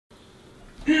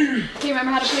Do you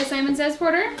remember how to play Simon Says,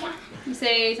 Porter? Yeah. You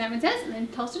say Simon Says and then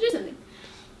tell us to do something.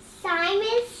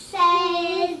 Simon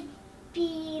says,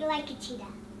 be like a cheetah.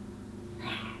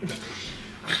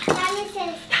 Simon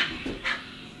says,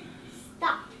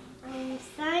 stop.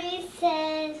 Simon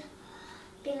says,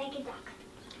 be like a duck.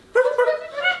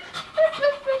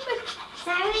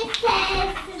 Simon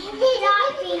says,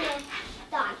 stop being a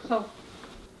dog. Oh.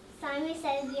 Simon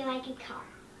says, be like a car.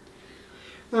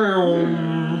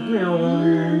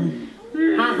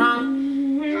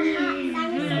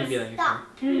 Simon says, stop.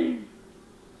 Did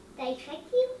I trick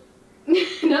you?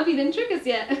 No, you didn't trick us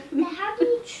yet. Then how do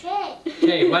you trick?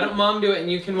 Okay, why don't Mom do it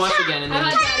and you can watch again and How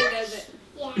then. about Daddy does it?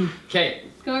 Yeah. Okay.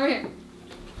 Let's go over here.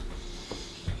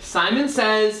 Simon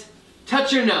says,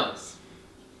 touch your nose.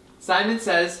 Simon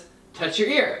says, touch your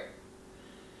ear.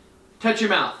 Touch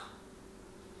your mouth.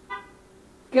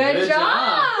 Good job.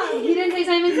 job. You didn't say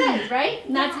Simon Says, right?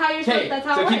 And that's how you're Okay, that's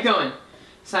how so it keep works. going.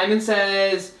 Simon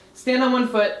says, stand on one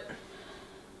foot.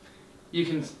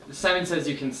 Simon says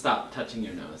you can stop touching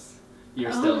your nose.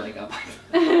 You're still like up.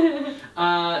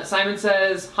 Simon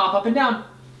says, hop up and down.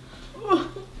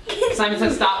 Simon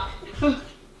says, stop.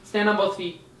 Stand on both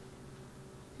feet.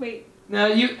 Wait. No,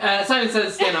 Simon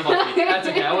says stand on both feet. That's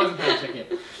okay, I wasn't gonna check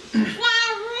it.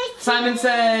 Simon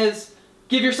says,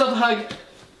 give yourself a hug.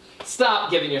 Stop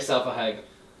giving yourself a hug.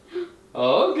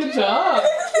 Oh, good job.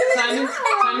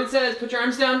 Simon says, put your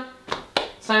arms down.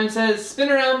 Simon says, spin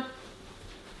around.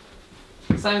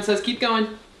 Simon says, keep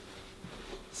going.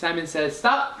 Simon says,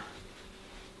 stop.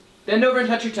 Bend over and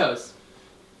touch your toes.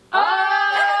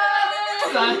 Oh!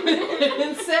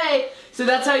 Simon say. So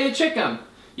that's how you trick them.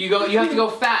 You have to go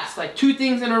fast, like 2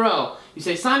 things in a row. You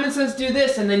say, Simon says do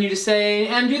this, and then you just say,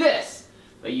 and do this.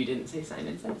 But you didn't say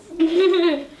Simon says.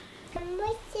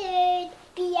 Simon says,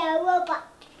 be a robot.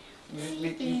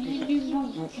 Here,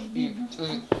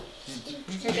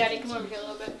 Daddy, come over here a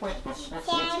little bit.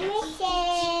 Simon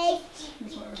says,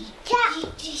 stop.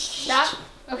 Stop.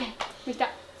 Okay, we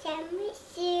stop. Simon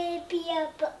says, be a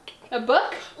book. A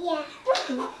book? Yeah.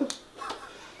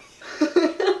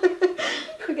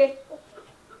 Okay.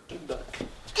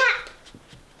 Stop.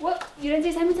 What? You didn't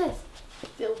say Simon Says.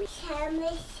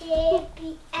 Simon says,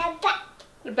 be a bat.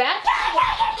 A bat?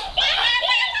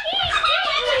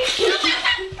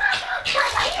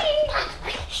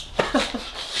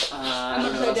 I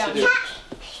don't know what to do.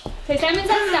 Say Simon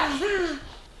Says stop.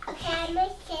 Simon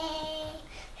says,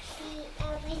 be a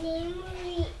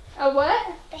movie. A what?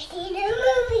 Be in a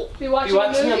movie. We watching You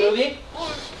watching a movie? a movie?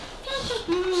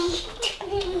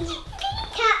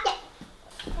 Stop.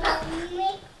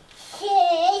 Simon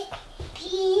says,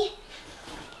 be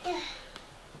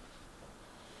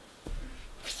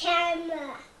camera.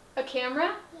 A camera?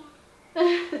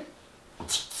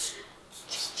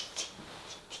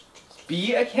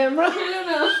 Be a camera? I don't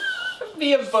know.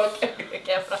 Be a book. A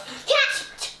camera.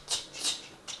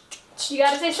 You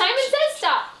gotta say Simon Says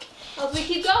stop. Else we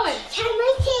keep going.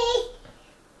 Simon says,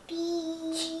 be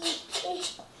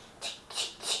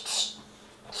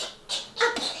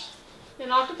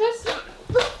An octopus?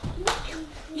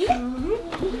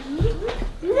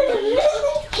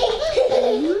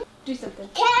 Do something.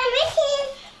 Simon says,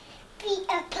 be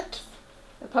a pumpkin.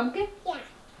 A pumpkin? Yeah.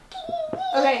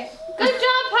 Okay. Good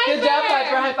job, Piper. Good job,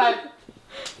 Piper. High five.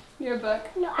 Your book.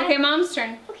 No, Okay, Mom's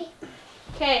turn. Okay.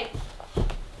 Okay.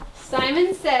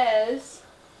 Simon says,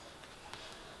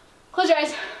 close your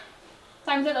eyes.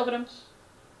 Simon says, open them.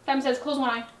 Simon says, close one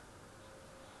eye.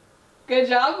 Good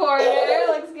job, Porter.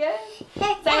 Looks good.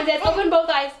 Simon says, open both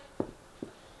eyes.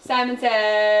 Simon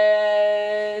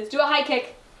says, do a high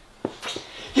kick.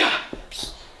 Yeah.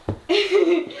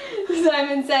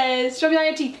 Simon says, show me all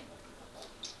your teeth.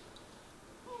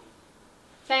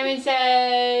 Simon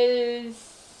says,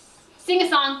 sing a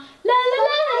song. La la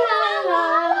la la la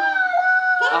la.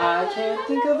 I can't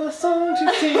think of a song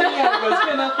to sing. I was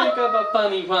gonna think of a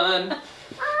funny one.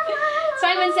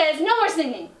 Simon says, no more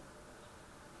singing.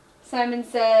 Simon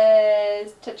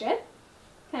says, touch your head.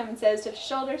 Simon says, touch your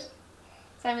shoulders.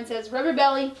 Simon says, rub your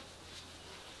belly.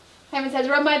 Simon says,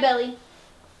 rub my belly.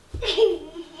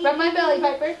 Rub my belly,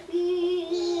 Piper.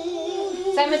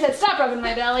 Simon says, stop rubbing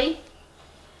my belly.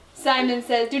 Simon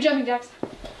says, do jumping jacks.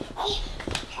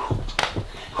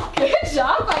 Good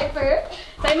job, Piper.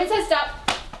 Simon says, stop.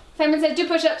 Simon says, do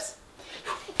push-ups.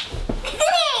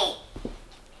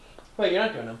 Wait, you're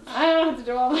not doing them. I don't have to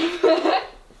do all of them.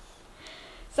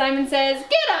 Simon says,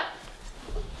 get up.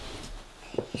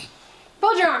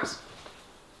 Fold your arms.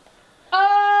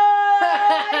 Oh,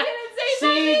 I didn't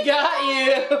say She got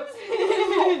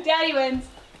you. Daddy wins.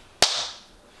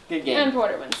 Good game. And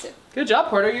Porter wins too. Good job,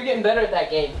 Porter. You're getting better at that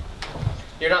game.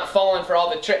 You're not falling for all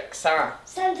the tricks, huh?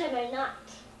 Sometimes I'm not.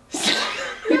 No, say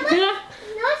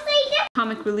that.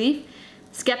 Comic relief,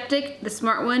 skeptic, the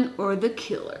smart one, or the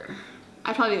killer.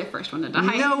 I'd probably be the first one to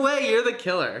die. No way, you're the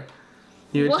killer.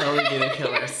 You would What? totally be the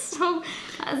killer. You're so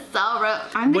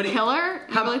rough. I'm the What do you- killer?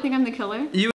 You really think I'm the killer? You